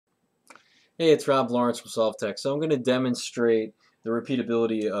Hey, it's Rob Lawrence from SolveTech. So I'm going to demonstrate the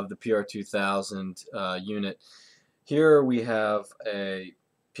repeatability of the PR2000 unit. Here we have a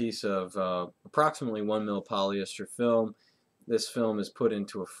piece of approximately 1 mil polyester film. This film is put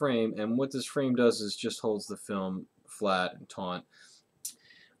into a frame, and what this frame does is just holds the film flat and taut.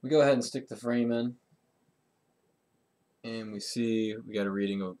 We go ahead and stick the frame in, and we see we got a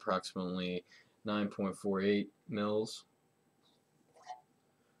reading of approximately 9.48 mils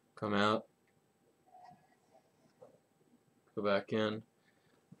come out. Go back in,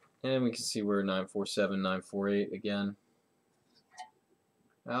 and we can see we're 947, 948 again.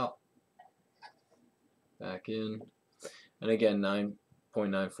 Out, back in, and again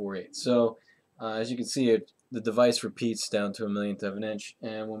 9.948. So as you can see, the device repeats down to a millionth of an inch,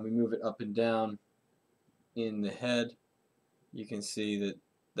 and when we move it up and down in the head, you can see that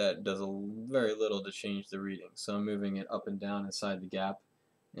that does very little to change the reading. So I'm moving it up and down inside the gap,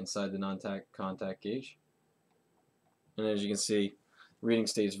 inside the non-contact gauge, and as you can see, reading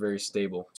stays very stable.